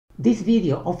This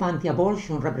video of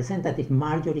anti-abortion representative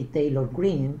Marjorie Taylor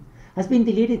Greene has been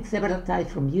deleted several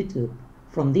times from YouTube,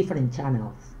 from different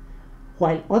channels,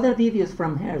 while other videos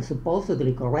from her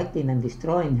supposedly correcting and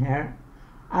destroying her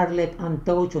are left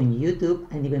untouched on YouTube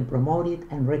and even promoted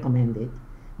and recommended.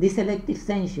 This selective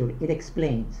censure, it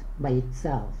explains by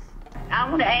itself. I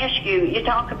want to ask you, you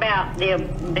talk about the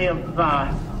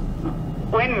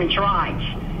women's rights.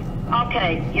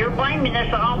 Okay, you're blaming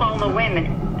this all on the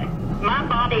women. My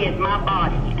body is my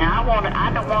body, and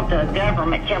I don't want the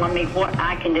government telling me what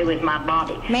I can do with my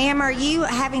body. Ma'am, are you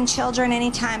having children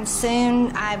anytime soon?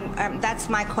 That's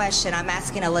my question. I'm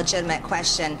asking a legitimate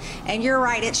question. And you're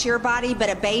right, it's your body, but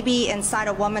a baby inside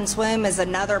a woman's womb is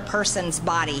another person's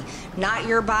body, not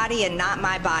your body and not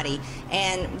my body.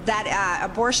 And that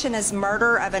abortion is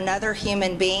murder of another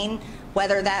human being,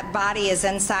 whether that body is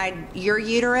inside your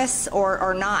uterus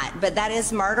or not, but that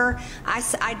is murder.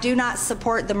 I do not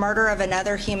support the murder of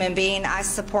another human being. I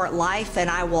support life, and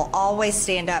I will always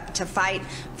stand up to fight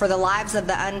for the lives of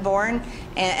the unborn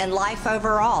and life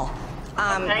overall.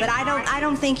 But I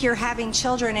don't think you're having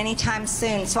children anytime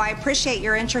soon, so I appreciate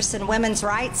your interest in women's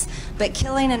rights, but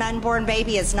killing an unborn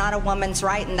baby is not a woman's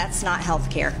right, and that's not health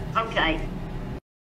care. Okay.